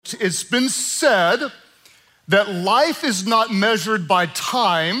it's been said that life is not measured by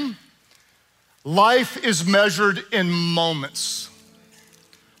time, life is measured in moments.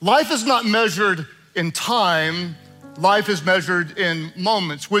 Life is not measured in time, life is measured in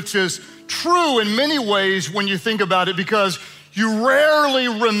moments, which is true in many ways when you think about it, because you rarely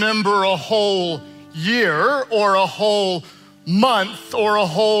remember a whole year or a whole month or a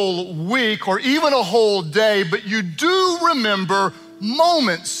whole week or even a whole day, but you do remember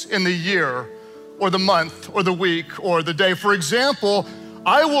moments in the year or the month or the week or the day. For example,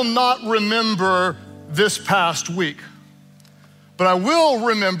 I will not remember this past week, but I will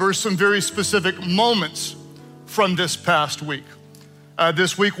remember some very specific moments from this past week.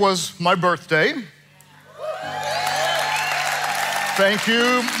 This week was my birthday. Thank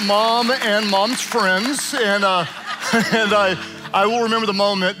you, Mom and Mom's friends. And I will remember the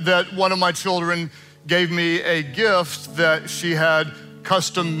moment that one of my children gave me a gift that she had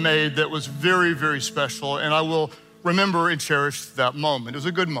custom made that was very, very special. And I will remember and cherish that moment. It was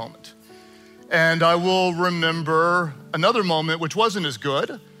a good moment. And I will remember another moment which wasn't as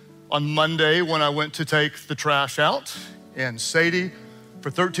good on Monday when I went to take the trash out. And Sadie,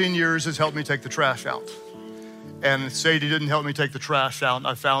 for 13 years, has helped me take the trash out. And Sadie didn't help me take the trash out. And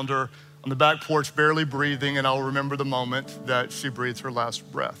I found her on the back porch barely breathing, and I'll remember the moment that she breathed her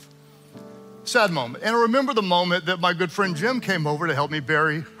last breath. Sad moment. And I remember the moment that my good friend Jim came over to help me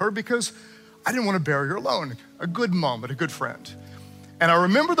bury her because I didn't want to bury her alone. A good moment, a good friend. And I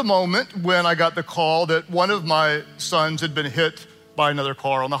remember the moment when I got the call that one of my sons had been hit by another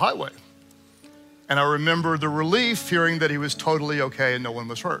car on the highway. And I remember the relief hearing that he was totally okay and no one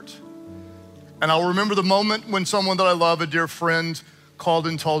was hurt. And I'll remember the moment when someone that I love, a dear friend, called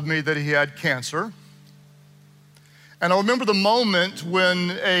and told me that he had cancer. And I remember the moment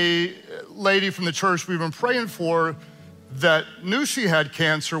when a lady from the church we've been praying for that knew she had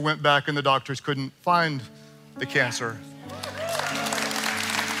cancer went back and the doctors couldn't find the cancer.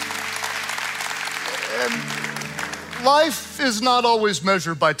 And life is not always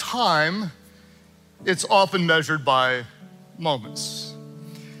measured by time, it's often measured by moments.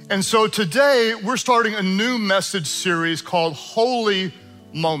 And so today we're starting a new message series called Holy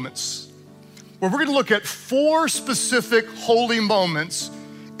Moments, where we're gonna look at 4 specific holy moments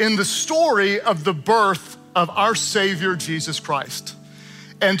in the story of the birth of our Savior, Jesus Christ.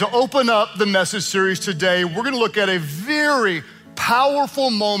 And to open up the message series today, we're gonna look at a very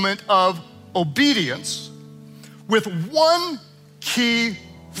powerful moment of obedience with one key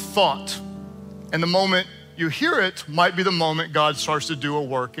thought. And the moment you hear it might be the moment God starts to do a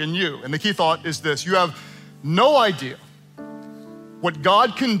work in you. And the key thought is this: you have no idea what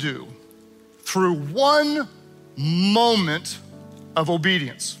God can do through one moment of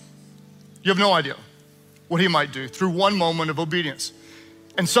obedience. You have no idea what he might do through one moment of obedience.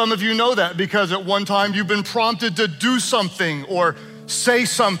 And some of you know that because at one time you've been prompted to do something or say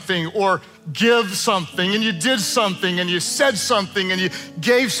something or give something, and you did something and you said something and you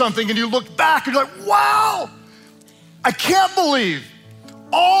gave something, and you look back and you're like, wow, I can't believe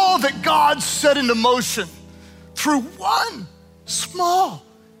all that God set into motion through one small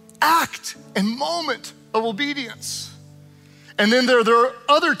act and moment of obedience. And then there are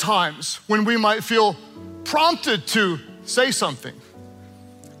other times when we might feel prompted to say something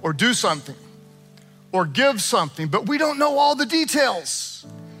or do something or give something, but we don't know all the details.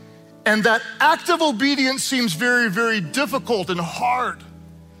 And that act of obedience seems very, very difficult and hard.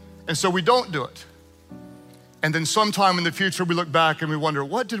 And so we don't do it. And then sometime in the future, we look back and we wonder,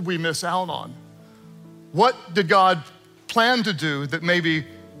 what did we miss out on? What did God plan to do that maybe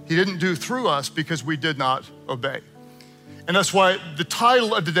he didn't do through us because we did not obey? And that's why the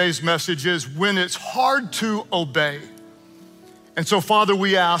title of today's message is When It's Hard to Obey. And so, Father,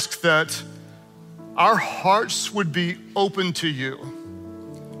 we ask that our hearts would be open to you,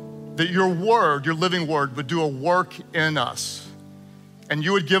 that your word, your living word, would do a work in us, and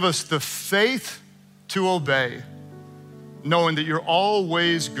you would give us the faith to obey, knowing that you're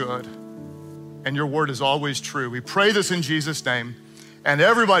always good and your word is always true. We pray this in Jesus' name. And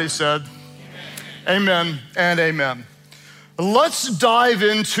everybody said, amen and amen. Let's dive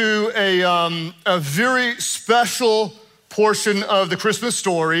into a very special portion of the Christmas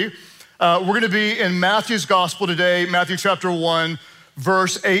story. We're gonna be in Matthew's gospel today, Matthew chapter 1,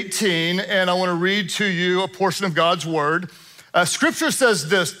 verse 18, and I wanna read to you a portion of God's word. Scripture says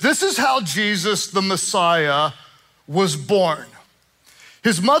this is how Jesus, the Messiah, was born.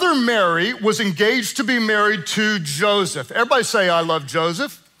 His mother Mary was engaged to be married to Joseph. Everybody say, I love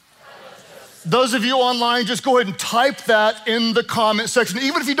Joseph. Those of you online, just go ahead and type that in the comment section.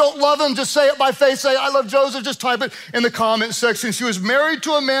 Even if you don't love him, just say it by faith. Say, I love Joseph. Just type it in the comment section. She was married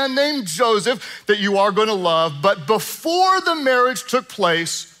to a man named Joseph that you are going to love. But before the marriage took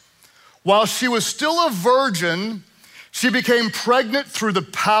place, while she was still a virgin, she became pregnant through the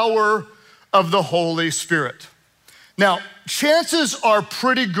power of the Holy Spirit. Now, chances are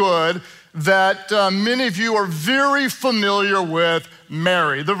pretty good that many of you are very familiar with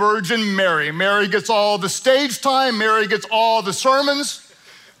Mary, the Virgin Mary. Mary gets all the stage time. Mary gets all the sermons.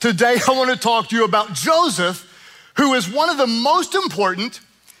 Today, I want to talk to you about Joseph, who is one of the most important,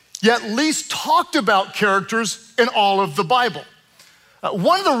 yet least talked about characters in all of the Bible.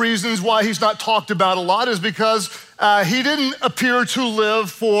 One of the reasons why he's not talked about a lot is because he didn't appear to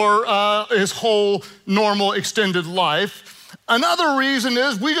live for his whole normal extended life. Another reason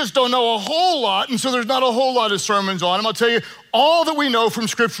is we just don't know a whole lot, and so there's not a whole lot of sermons on him. I'll tell you all that we know from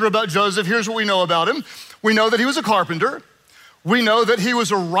Scripture about Joseph. Here's what we know about him. We know that he was a carpenter. We know that he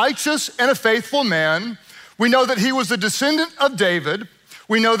was a righteous and a faithful man. We know that he was a descendant of David.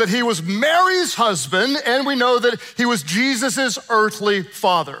 We know that he was Mary's husband, and we know that he was Jesus's earthly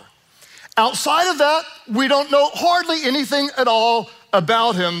father. Outside of that, we don't know hardly anything at all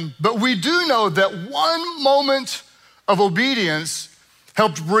about him, but we do know that one moment of obedience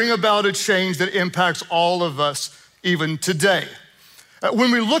helped bring about a change that impacts all of us even today.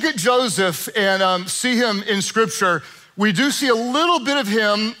 When we look at Joseph and see him in Scripture, we do see a little bit of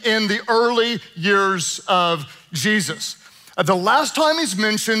him in the early years of Jesus. The last time he's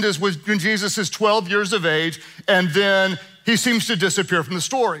mentioned is when Jesus is 12 years of age, and then he seems to disappear from the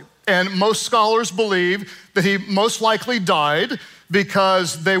story. And most scholars believe that he most likely died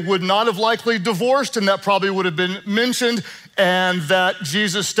because they would not have likely divorced, and that probably would have been mentioned, and that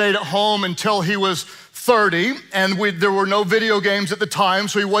Jesus stayed at home until he was 30, and there were no video games at the time,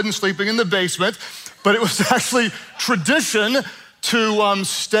 so he wasn't sleeping in the basement, but it was actually tradition to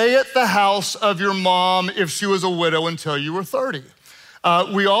stay at the house of your mom if she was a widow until you were 30.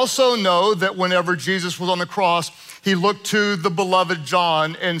 We also know that whenever Jesus was on the cross, he looked to the beloved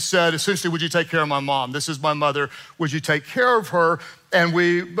John and said, essentially, would you take care of my mom? This is my mother. Would you take care of her? And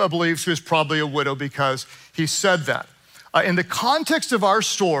we believe she was probably a widow because he said that. In the context of our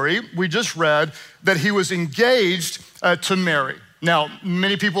story, we just read that he was engaged to Mary. Now,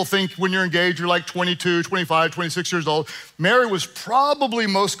 many people think when you're engaged, you're like 22, 25, 26 years old. Mary was probably,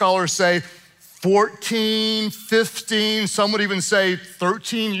 most scholars say, 14, 15, some would even say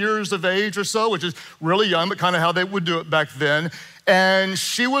 13 years of age or so, which is really young, but kind of how they would do it back then. And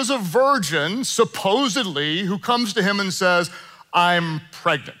she was a virgin, supposedly, who comes to him and says, I'm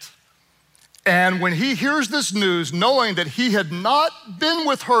pregnant. And when he hears this news, knowing that he had not been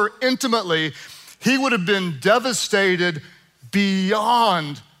with her intimately, he would have been devastated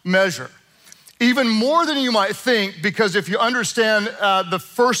beyond measure. Even more than you might think, because if you understand the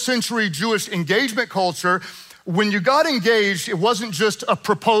first century Jewish engagement culture, when you got engaged, it wasn't just a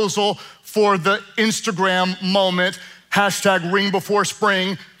proposal for the Instagram moment, hashtag ring before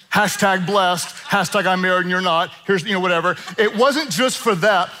spring, hashtag blessed, hashtag I'm married and you're not, here's, whatever. It wasn't just for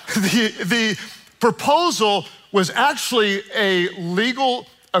that. The proposal was actually a legal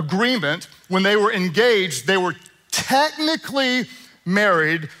agreement. When they were engaged, they were technically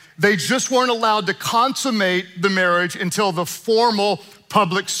married. They just weren't allowed to consummate the marriage until the formal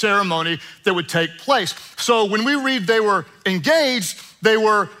public ceremony that would take place. So when we read they were engaged, they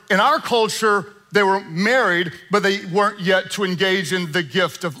were, in our culture, they were married, but they weren't yet to engage in the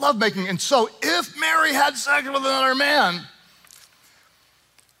gift of lovemaking. And so if Mary had sex with another man,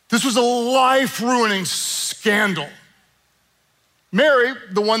 this was a life-ruining scandal. Mary,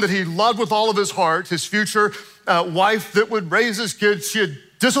 the one that he loved with all of his heart, his future wife that would raise his kids, she had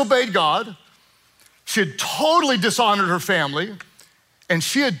disobeyed God, she had totally dishonored her family, and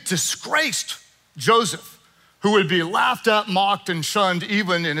she had disgraced Joseph, who would be laughed at, mocked, and shunned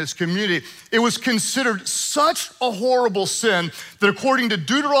even in his community. It was considered such a horrible sin that according to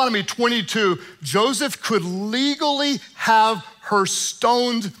Deuteronomy 22, Joseph could legally have her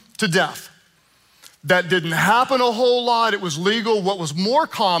stoned to death. That didn't happen a whole lot. It was legal. What was more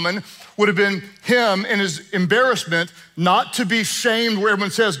common would have been him in his embarrassment, not to be shamed where everyone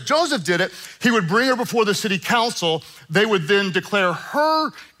says Joseph did it. He would bring her before the city council. They would then declare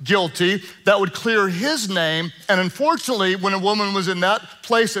her guilty. That would clear his name. And unfortunately, when a woman was in that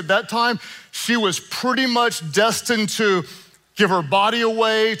place at that time, she was pretty much destined to give her body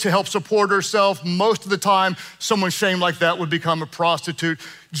away to help support herself. Most of the time, someone shamed like that would become a prostitute.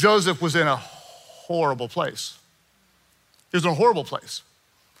 Joseph was in a horrible place. He was in a horrible place.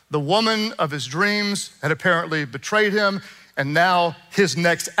 The woman of his dreams had apparently betrayed him, and now his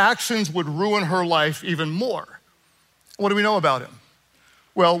next actions would ruin her life even more. What do we know about him?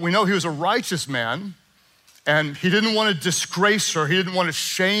 Well, we know he was a righteous man, and he didn't want to disgrace her. He didn't want to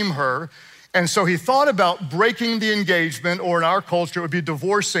shame her. And so he thought about breaking the engagement, or in our culture, it would be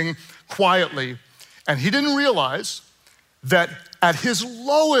divorcing quietly. And he didn't realize that at his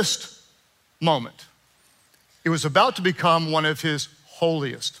lowest moment, it was about to become one of his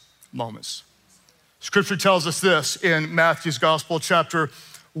holiest moments. Scripture tells us this in Matthew's Gospel, chapter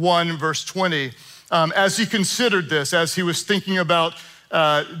 1, verse 20. As he considered this, as he was thinking about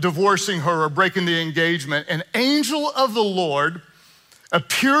divorcing her or breaking the engagement, an angel of the Lord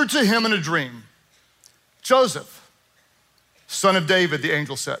appeared to him in a dream. Joseph, son of David, the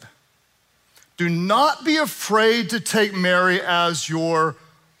angel said, do not be afraid to take Mary as your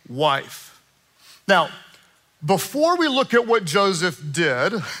wife. Now, before we look at what Joseph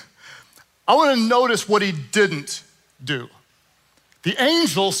did, I want to notice what he didn't do. The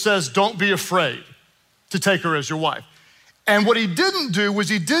angel says, don't be afraid to take her as your wife. And what he didn't do was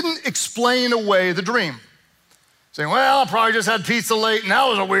he didn't explain away the dream. Saying, well, I probably just had pizza late and that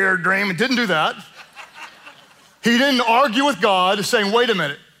was a weird dream. He didn't do that. He didn't argue with God saying, wait a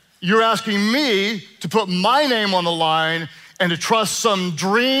minute, you're asking me to put my name on the line and to trust some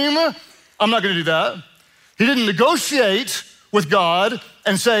dream? I'm not gonna do that. He didn't negotiate with God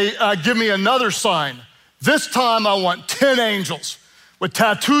and say, give me another sign. This time I want 10 angels with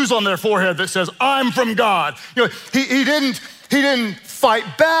tattoos on their forehead that says, I'm from God. You know, he didn't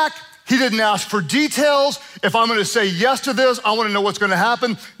fight back. He didn't ask for details. If I'm gonna say yes to this, I wanna know what's gonna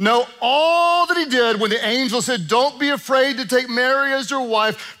happen. No, all that he did when the angel said, don't be afraid to take Mary as your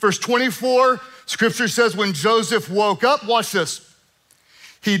wife, verse 24, scripture says when Joseph woke up, watch this.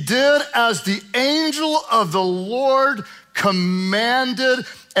 He did as the angel of the Lord commanded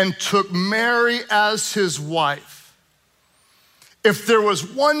and took Mary as his wife. If there was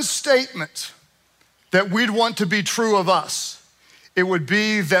one statement that we'd want to be true of us, it would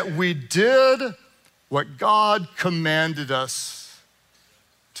be that we did what God commanded us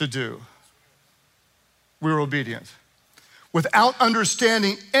to do. We were obedient. Without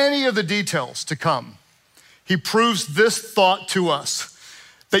understanding any of the details to come, he proves this thought to us,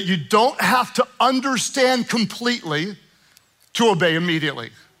 that you don't have to understand completely to obey immediately.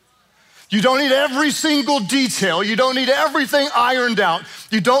 You don't need every single detail. You don't need everything ironed out.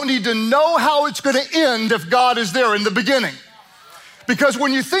 You don't need to know how it's gonna end if God is there in the beginning. Because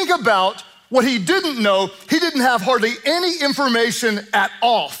when you think about what he didn't know, he didn't have hardly any information at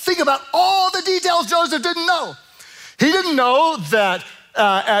all. Think about all the details Joseph didn't know. He didn't know that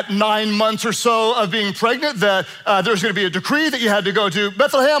at 9 months or so of being pregnant that there was gonna be a decree that you had to go to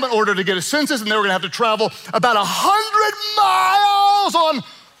Bethlehem in order to get a census, and they were gonna have to travel about 100 miles on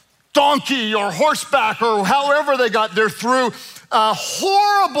donkey or horseback or however they got there through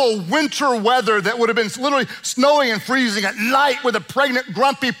horrible winter weather that would have been literally snowing and freezing at night with a pregnant,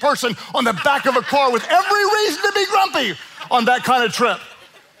 grumpy person on the back of a car with every reason to be grumpy on that kind of trip.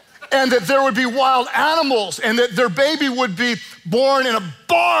 And that there would be wild animals and that their baby would be born in a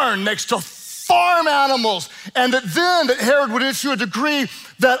barn next to farm animals. And that then that Herod would issue a decree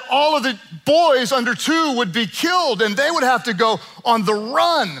that all of the boys under 2 would be killed and they would have to go on the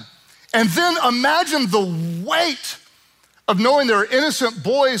run. And then imagine the weight of knowing there are innocent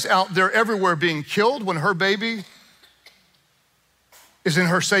boys out there everywhere being killed when her baby is in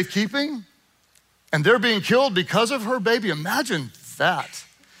her safekeeping and they're being killed because of her baby. Imagine that.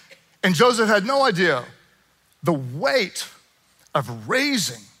 And Joseph had no idea the weight of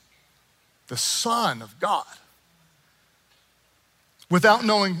raising the Son of God without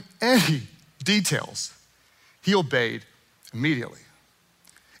knowing any details. He obeyed immediately.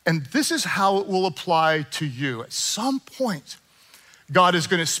 And this is how it will apply to you. At some point, God is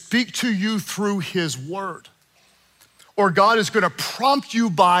gonna speak to you through his word, or God is gonna prompt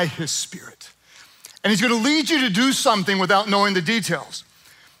you by his Spirit. And he's gonna lead you to do something without knowing the details.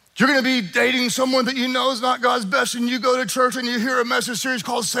 You're gonna be dating someone that you know is not God's best, and you go to church and you hear a message series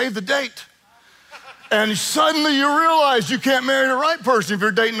called Save the Date. And suddenly you realize you can't marry the right person if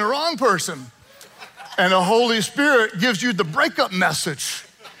you're dating the wrong person. And the Holy Spirit gives you the breakup message.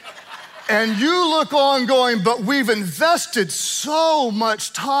 And you look on going, but we've invested so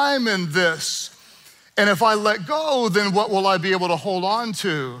much time in this. And if I let go, then what will I be able to hold on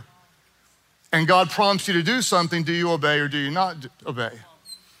to? And God prompts you to do something. Do you obey or do you not obey?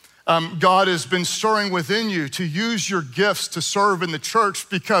 God has been stirring within you to use your gifts to serve in the church,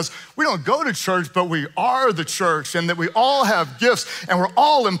 because we don't go to church, but we are the church, and that we all have gifts, and we're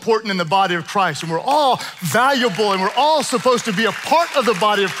all important in the body of Christ, and we're all valuable, and we're all supposed to be a part of the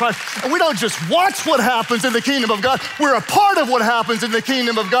body of Christ. And we don't just watch what happens in the kingdom of God, we're a part of what happens in the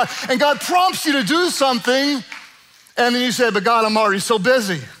kingdom of God. And God prompts you to do something, and then you say, but God, I'm already so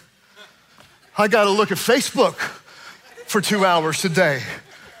busy. I gotta look at Facebook for 2 hours today.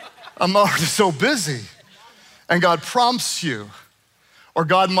 I'm already so busy. And God prompts you, or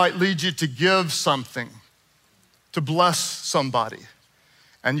God might lead you to give something, to bless somebody.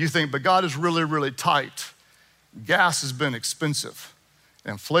 And you think, but God is really, really tight. Gas has been expensive.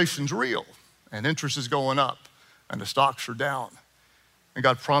 Inflation's real, and interest is going up, and the stocks are down. And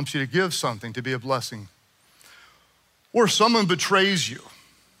God prompts you to give something, to be a blessing. Or someone betrays you,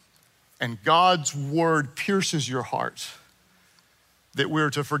 and God's word pierces your heart, that we're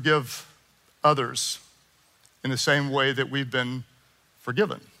to forgive others in the same way that we've been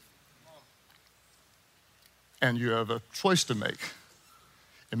forgiven. And you have a choice to make.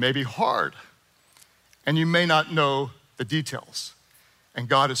 It may be hard, and you may not know the details. And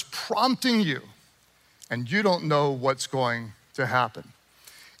God is prompting you, and you don't know what's going to happen.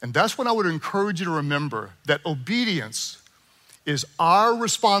 And that's when I would encourage you to remember that obedience is our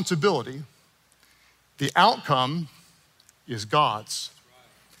responsibility. The outcome is God's.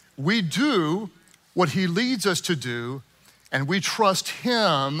 We do what he leads us to do, and we trust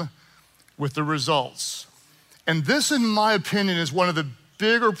him with the results. And this, in my opinion, is one of the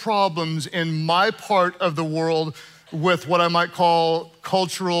bigger problems in my part of the world with what I might call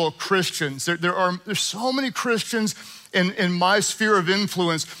cultural Christians. There's so many Christians in my sphere of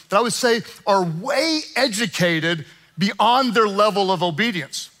influence that I would say are way educated beyond their level of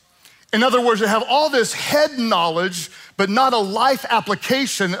obedience. In other words, they have all this head knowledge, but not a life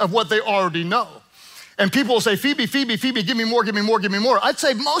application of what they already know. And people will say, Phoebe, give me more, give me more, give me more. I'd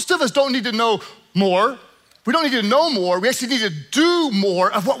say most of us don't need to know more. We don't need to know more. We actually need to do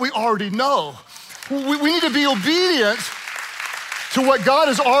more of what we already know. We need to be obedient to what God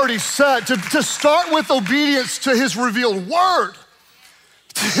has already said, to start with obedience to his revealed word,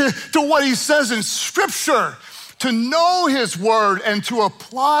 to what he says in scripture, to know his word and to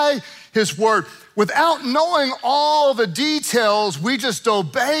apply his word. Without knowing all the details, we just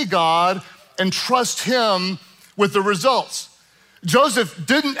obey God and trust him with the results. Joseph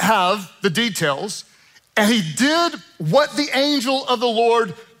didn't have the details, and he did what the angel of the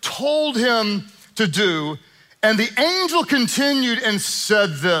Lord told him to do. And the angel continued and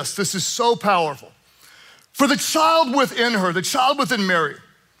said this is so powerful. For the child within her, the child within Mary,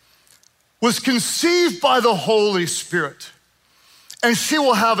 was conceived by the Holy Spirit, and she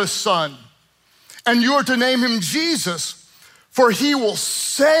will have a son, and you are to name him Jesus, for he will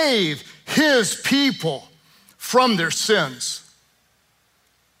save his people from their sins.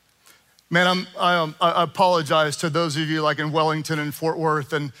 Man, I apologize to those of you like in Wellington and Fort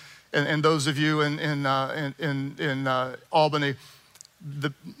Worth and those of you in Albany.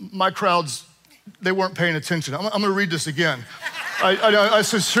 My crowds, they weren't paying attention. I'm gonna read this again. I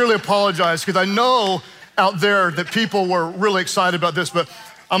sincerely apologize, because I know out there that people were really excited about this, but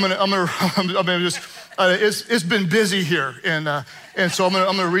I'm gonna just, it's been busy here, and so I'm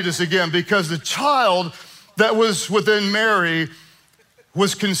gonna read this again, because the child that was within Mary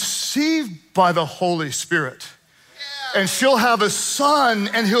was conceived by the Holy Spirit. And she'll have a son,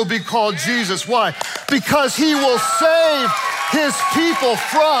 and he'll be called Jesus. Why? Because he will save his people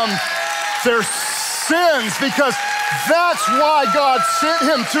from their sins, because that's why God sent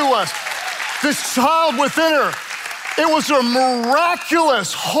him to us. This child within her, it was a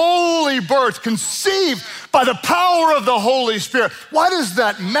miraculous, holy birth, conceived by the power of the Holy Spirit. Why does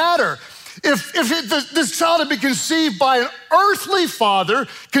that matter? If this child had been conceived by an earthly father,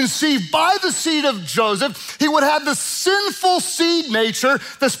 conceived by the seed of Joseph, he would have the sinful seed nature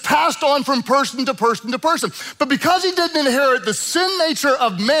that's passed on from person to person to person. But because he didn't inherit the sin nature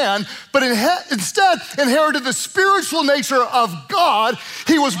of man, but instead inherited the spiritual nature of God,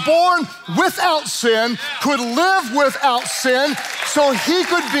 he was born without sin, could live without sin, so he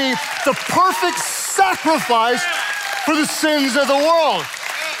could be the perfect sacrifice for the sins of the world.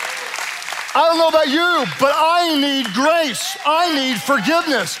 I don't know about you, but I need grace. I need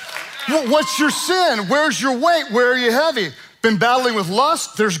forgiveness. What's your sin? Where's your weight? Where are you heavy? Been battling with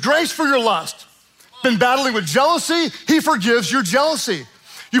lust? There's grace for your lust. Been battling with jealousy? He forgives your jealousy.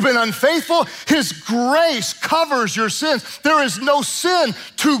 You've been unfaithful? His grace covers your sins. There is no sin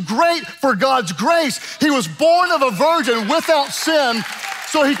too great for God's grace. He was born of a virgin without sin,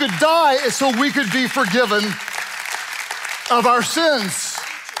 so he could die so we could be forgiven of our sins.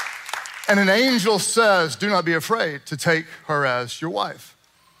 And an angel says, do not be afraid to take her as your wife.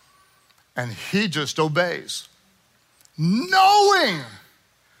 And he just obeys, knowing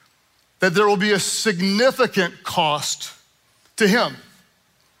that there will be a significant cost to him.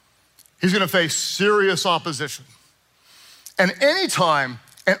 He's gonna face serious opposition. And anytime,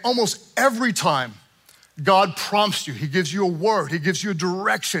 and almost every time, God prompts you, he gives you a word, he gives you a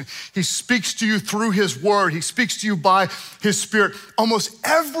direction, he speaks to you through his word, he speaks to you by his Spirit. Almost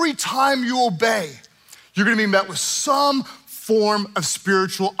every time you obey, you're gonna be met with some form of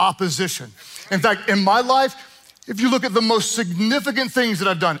spiritual opposition. In fact, in my life, if you look at the most significant things that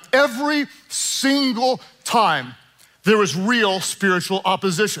I've done, every single time there was real spiritual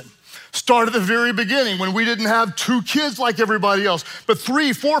opposition. Start at the very beginning when we didn't have 2 kids like everybody else, but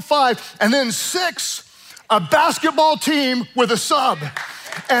 3, 4, 5, and then 6, a basketball team with a sub.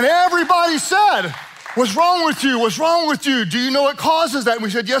 And everybody said, what's wrong with you? What's wrong with you? Do you know what causes that? And we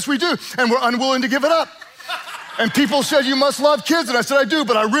said, yes, we do. And we're unwilling to give it up. And people said, you must love kids. And I said, I do,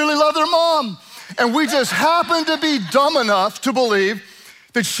 but I really love their mom. And we just happened to be dumb enough to believe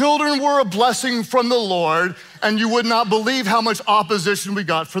that children were a blessing from the Lord, and you would not believe how much opposition we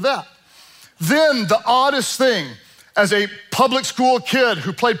got for that. Then the oddest thing, as a public school kid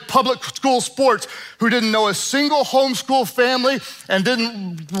who played public school sports, who didn't know a single homeschool family and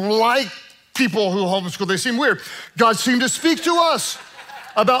didn't like people who homeschool, they seemed weird. God seemed to speak to us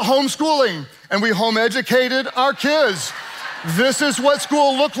about homeschooling, and we home educated our kids. This is what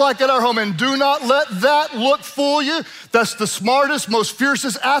school looked like at our home, and do not let that look fool you. That's the smartest, most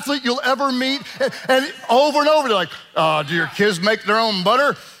fiercest athlete you'll ever meet. And over and over, they're like, do your kids make their own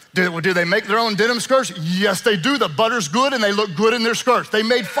butter? Do they make their own denim skirts? Yes, they do. The butter's good and they look good in their skirts. They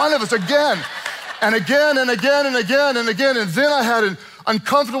made fun of us again and again and again and again and again. And then I had an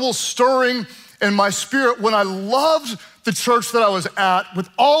uncomfortable stirring in my spirit when I loved the church that I was at with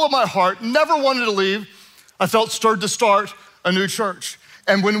all of my heart, never wanted to leave. I felt stirred to start a new church.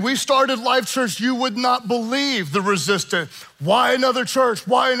 And when we started Life Church, you would not believe the resistance. Why another church?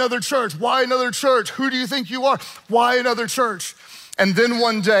 Why another church? Why another church? Who do you think you are? Why another church? And then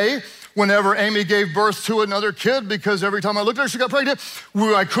one day, whenever Amy gave birth to another kid, because every time I looked at her, she got pregnant,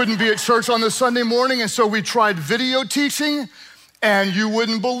 I couldn't be at church on the Sunday morning, and so we tried video teaching, and you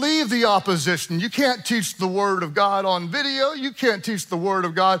wouldn't believe the opposition. You can't teach the Word of God on video. You can't teach the Word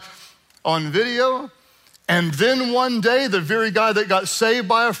of God on video. And then one day, the very guy that got saved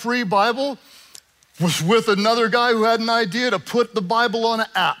by a free Bible was with another guy who had an idea to put the Bible on an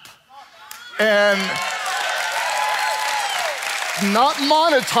app. And not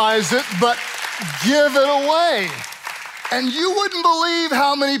monetize it, but give it away. And you wouldn't believe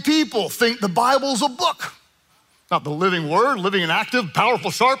how many people think the Bible's a book. Not the living word, living and active,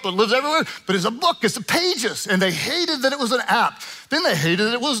 powerful, sharp, that lives everywhere, but it's a book, it's the pages. And they hated that it was an app. Then they hated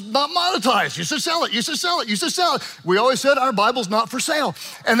that it was not monetized. You should sell it, you should sell it, you should sell it. We always said our Bible's not for sale.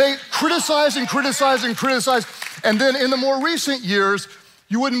 And they criticized and criticized and criticized. And then in the more recent years,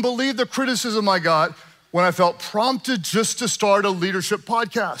 you wouldn't believe the criticism I got when I felt prompted just to start a leadership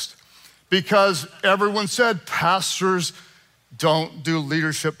podcast, because everyone said pastors don't do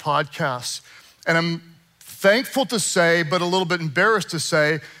leadership podcasts. And I'm thankful to say, but a little bit embarrassed to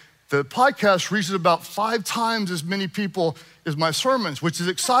say, the podcast reaches about 5 times as many people as my sermons, which is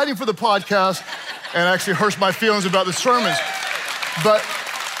exciting for the podcast and actually hurts my feelings about the sermons. But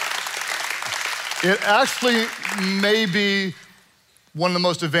it actually may be one of the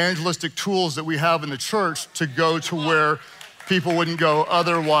most evangelistic tools that we have in the church to go to where people wouldn't go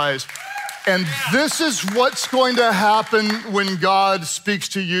otherwise. And this is what's going to happen when God speaks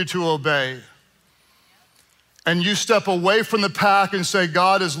to you to obey. And you step away from the pack and say,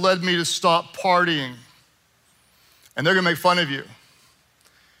 God has led me to stop partying. And they're gonna make fun of you.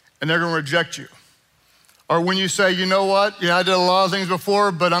 And they're gonna reject you. Or when you say, you know what? Yeah, I did a lot of things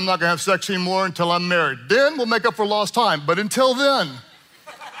before, but I'm not gonna have sex anymore until I'm married. Then we'll make up for lost time. But until then,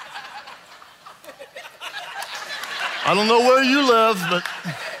 I don't know where you live, but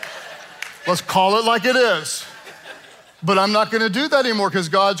let's call it like it is. But I'm not gonna do that anymore because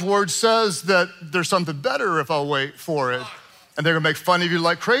God's word says that there's something better if I'll wait for it. And they're gonna make fun of you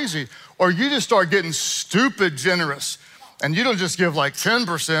like crazy. Or you just start getting stupid generous. And you don't just give like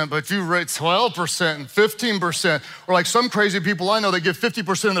 10%, but you rate 12% and 15%. Or like some crazy people I know, they give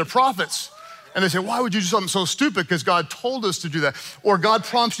 50% of their profits. And they say, why would you do something so stupid? Because God told us to do that. Or God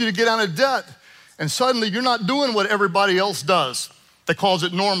prompts you to get out of debt. And suddenly you're not doing what everybody else does. That calls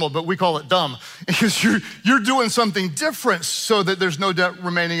it normal, but we call it dumb. Because you're doing something different so that there's no debt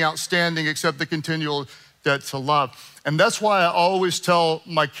remaining outstanding except the continual debt to love. And that's why I always tell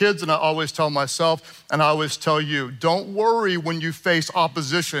my kids and I always tell myself and I always tell you, don't worry when you face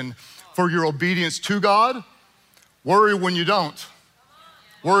opposition for your obedience to God. Worry when you don't.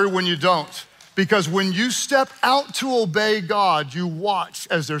 Worry when you don't. Because when you step out to obey God, you watch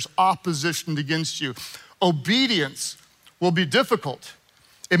as there's opposition against you. Obedience will be difficult.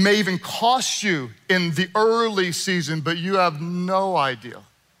 It may even cost you in the early season, but you have no idea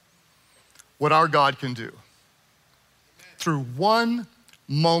what our God can do through one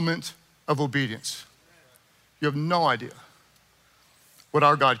moment of obedience. You have no idea what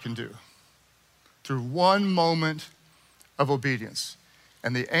our God can do through one moment of obedience.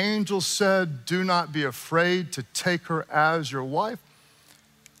 And the angel said, do not be afraid to take her as your wife.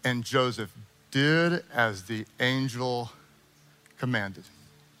 And Joseph did as the angel commanded.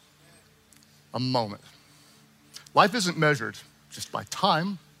 A moment. Life isn't measured just by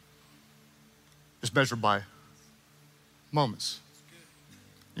time. It's measured by moments.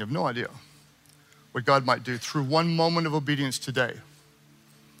 You have no idea what God might do through one moment of obedience today.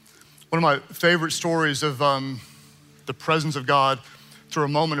 One of my favorite stories of the presence of God through a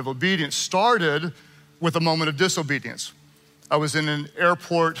moment of obedience started with a moment of disobedience. I was in an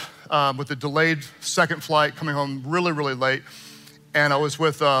airport with a delayed second flight coming home really, really late. And I was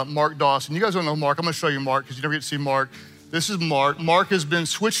with Mark Dawson. You guys don't know Mark. I'm gonna show you Mark because you never get to see Mark. This is Mark. Mark has been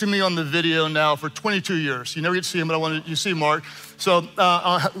switching me on the video now for 22 years. You never get to see him, but I want you to see Mark. So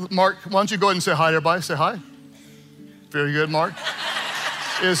Mark, why don't you go ahead and say hi to everybody? Say hi. Very good, Mark.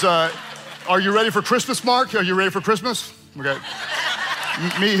 Are you ready for Christmas, Mark? Are you ready for Christmas? Okay.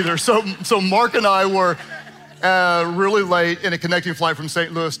 Me either. So Mark and I were really late in a connecting flight from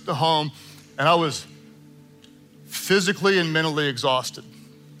St. Louis to home, and I was physically and mentally exhausted.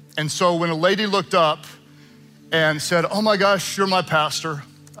 And so when a lady looked up and said, oh my gosh, you're my pastor,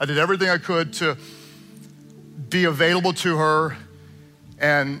 I did everything I could to be available to her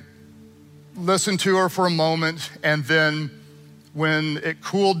and listen to her for a moment. And then when it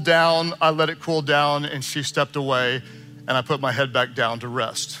cooled down, I let it cool down and she stepped away and I put my head back down to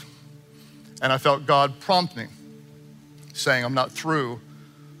rest. And I felt God prompt me, saying I'm not through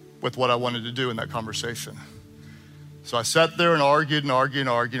with what I wanted to do in that conversation. So I sat there and argued and argued and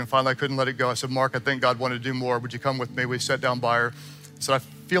argued, and finally I couldn't let it go. I said, Mark, I think God wanted to do more. Would you come with me? We sat down by her. I said, I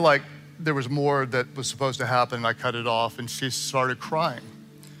feel like there was more that was supposed to happen, and I cut it off, and she started crying.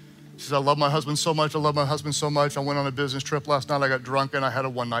 She said, I love my husband so much. I love my husband so much. I went on a business trip last night. I got drunk, and I had a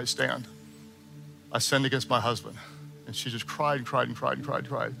one-night stand. I sinned against my husband. And she just cried and cried and cried and cried and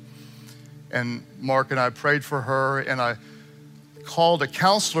cried. And Mark and I prayed for her, and I called a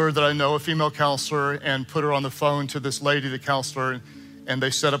counselor that I know, a female counselor, and put her on the phone to this lady, the counselor, and they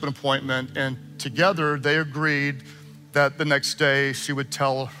set up an appointment. And together they agreed that the next day she would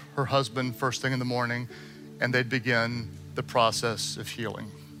tell her husband first thing in the morning, and they'd begin the process of healing.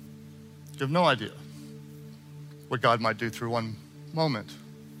 You have no idea what God might do through one moment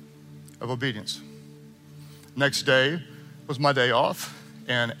of obedience. Next day was my day off,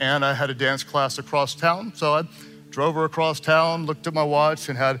 and Anna had a dance class across town, so I drove her across town, looked at my watch,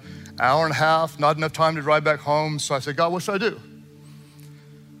 and had an hour and a half, not enough time to drive back home. So I said, God, what should I do?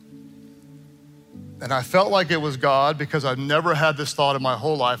 And I felt like it was God because I've never had this thought in my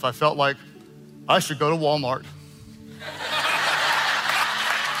whole life. I felt like I should go to Walmart.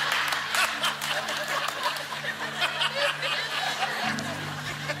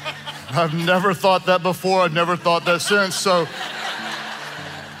 I've never thought that before. I've never thought that since. So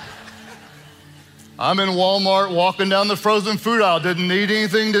I'm in Walmart walking down the frozen food aisle, didn't need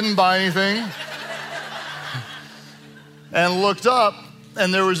anything, didn't buy anything. And looked up,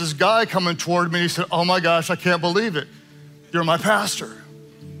 and there was this guy coming toward me, and he said, oh my gosh, I can't believe it. You're my pastor.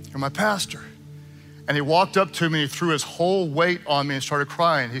 You're my pastor. And he walked up to me, he threw his whole weight on me and started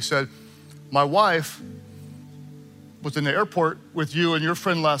crying. He said, my wife was in the airport with you and your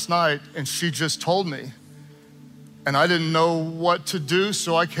friend last night, and she just told me. And I didn't know what to do,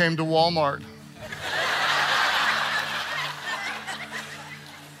 so I came to Walmart.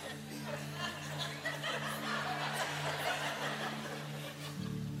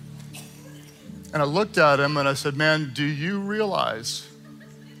 And I looked at him and I said, man, do you realize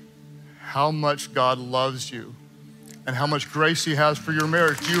how much God loves you and how much grace he has for your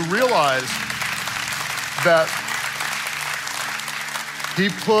marriage? Do you realize that he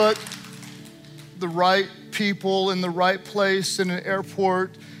put the right people in the right place in an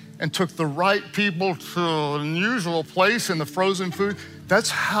airport and took the right people to an unusual place in the frozen food? That's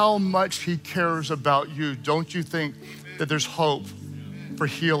how much he cares about you. Don't you think that there's hope for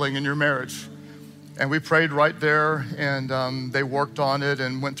healing in your marriage? And we prayed right there, and they worked on it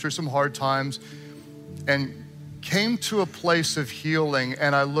and went through some hard times and came to a place of healing.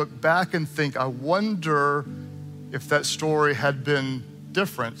 And I look back and think, I wonder if that story had been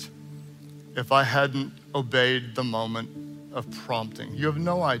different if I hadn't obeyed the moment of prompting. You have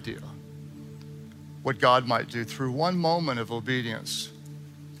no idea what God might do through one moment of obedience.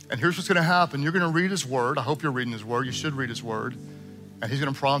 And here's what's gonna happen. You're gonna read his word. I hope you're reading his word. You should read his word. And he's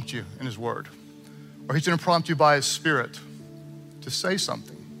gonna prompt you in his word. Or he's gonna prompt you by his spirit to say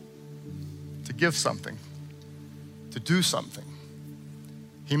something, to give something, to do something.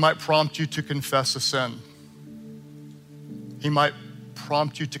 He might prompt you to confess a sin. He might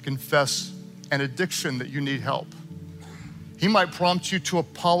prompt you to confess an addiction that you need help. He might prompt you to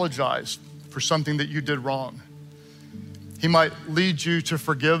apologize for something that you did wrong. He might lead you to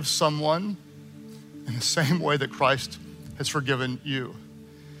forgive someone in the same way that Christ has forgiven you.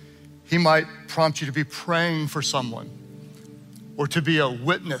 He might prompt you to be praying for someone, or to be a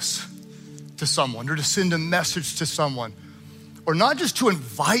witness to someone, or to send a message to someone, or not just to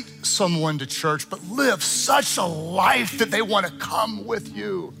invite someone to church, but live such a life that they want to come with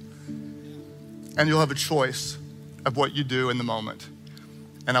you. And you'll have a choice of what you do in the moment.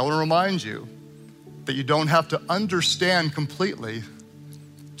 And I want to remind you that you don't have to understand completely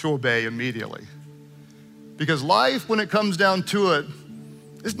to obey immediately. Because life, when it comes down to it,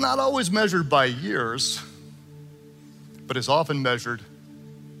 is not always measured by years, but is often measured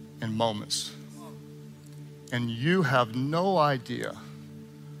in moments. And you have no idea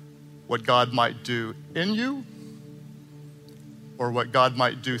what God might do in you or what God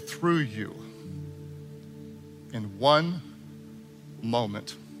might do through you in one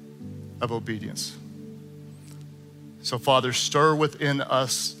moment of obedience. So Father, stir within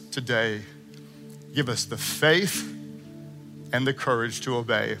us today. Give us the faith and the courage to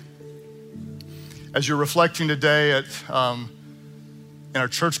obey. As you're reflecting today in our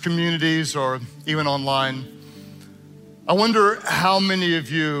church communities or even online, I wonder how many of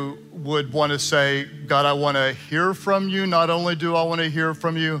you would want to say, God, I want to hear from you. Not only do I want to hear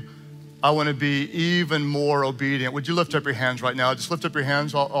from you, I want to be even more obedient. Would you lift up your hands right now? Just lift up your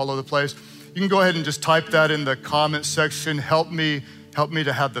hands all over the place. You can go ahead and just type that in the comment section. Help me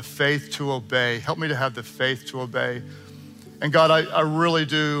to have the faith to obey. Help me to have the faith to obey. And God, I really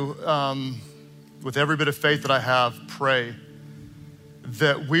do, with every bit of faith that I have, pray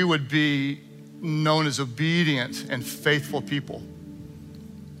that we would be known as obedient and faithful people.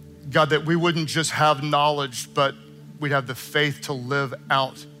 God, that we wouldn't just have knowledge, but we'd have the faith to live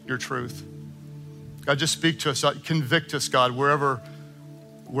out your truth. God, just speak to us, convict us, God, wherever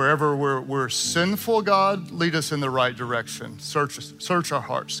we're sinful, God, lead us in the right direction. Search our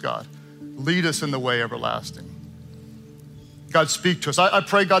hearts, God. Lead us in the way everlasting. God, speak to us. I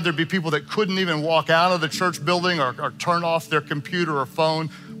pray, God, there'd be people that couldn't even walk out of the church building or turn off their computer or phone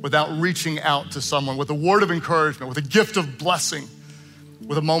without reaching out to someone with a word of encouragement, with a gift of blessing,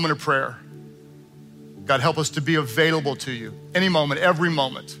 with a moment of prayer. God, help us to be available to you any moment, every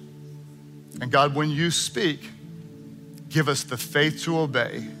moment. And God, when you speak, give us the faith to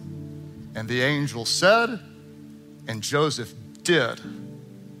obey. And the angel said, and Joseph did.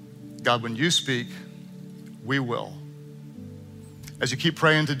 God, when you speak, we will. As you keep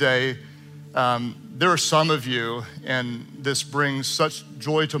praying today, there are some of you, and this brings such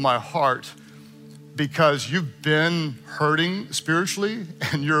joy to my heart, because you've been hurting spiritually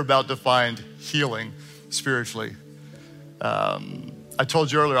and you're about to find healing spiritually. I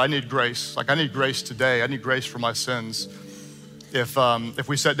told you earlier, I need grace. Like, I need grace today. I need grace for my sins. If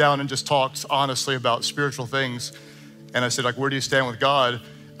we sat down and just talked honestly about spiritual things, and I said, like, where do you stand with God?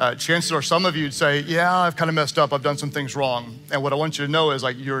 Chances are some of you would say, yeah, I've kind of messed up. I've done some things wrong. And what I want you to know is,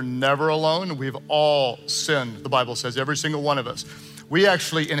 like, you're never alone. We've all sinned, the Bible says, every single one of us. We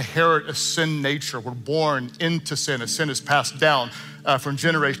actually inherit a sin nature. We're born into sin. A sin is passed down from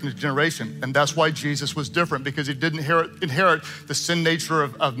generation to generation. And that's why Jesus was different, because he didn't inherit the sin nature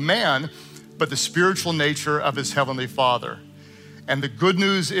of man, but the spiritual nature of his heavenly Father. And the good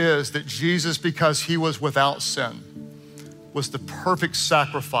news is that Jesus, because he was without sin, was the perfect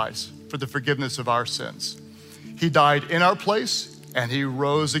sacrifice for the forgiveness of our sins. He died in our place and he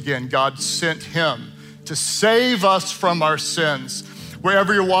rose again. God sent him to save us from our sins.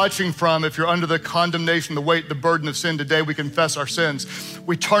 Wherever you're watching from, if you're under the condemnation, the weight, the burden of sin today, we confess our sins.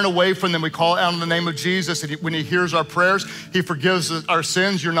 We turn away from them. We call out in the name of Jesus. And when he hears our prayers, he forgives our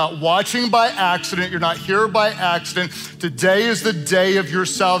sins. You're not watching by accident. You're not here by accident. Today is the day of your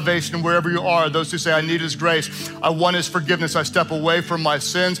salvation wherever you are. Those who say, I need his grace. I want his forgiveness. I step away from my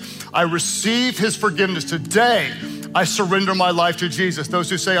sins. I receive his forgiveness today. I surrender my life to Jesus. Those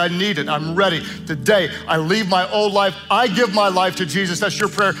who say, I need it, I'm ready. Today, I leave my old life. I give my life to Jesus. That's your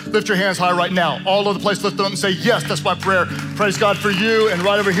prayer. Lift your hands high right now. All over the place, lift them up and say, yes, that's my prayer. Praise God for you. And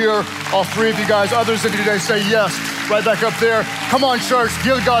right over here, all three of you guys, others of you today say yes. right back up there. Come on, church,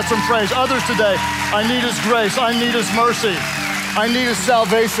 give God some praise. Others today, I need his grace. I need his mercy. I need his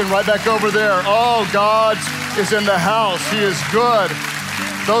salvation right back over there. Oh, God is in the house. He is good.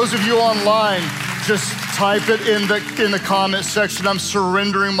 Those of you online, just type it in the comment section. I'm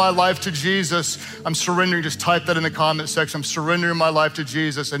surrendering my life to Jesus. I'm surrendering, just type that in the comment section. I'm surrendering my life to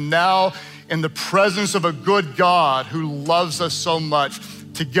Jesus. And now, in the presence of a good God who loves us so much,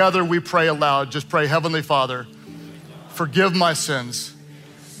 together we pray aloud. Just pray, Heavenly Father, forgive my sins.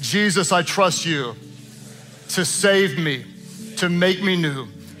 Jesus, I trust you to save me, to make me new,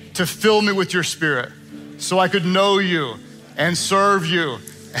 to fill me with your Spirit so I could know you and serve you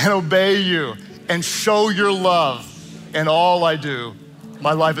and obey you and show your love in all I do.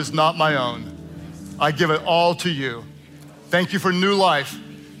 My life is not my own. I give it all to you. Thank you for new life.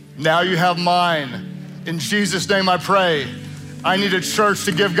 Now you have mine. In Jesus' name I pray. I need a church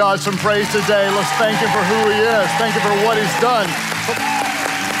to give God some praise today. Let's thank him for who he is. Thank him for what he's done.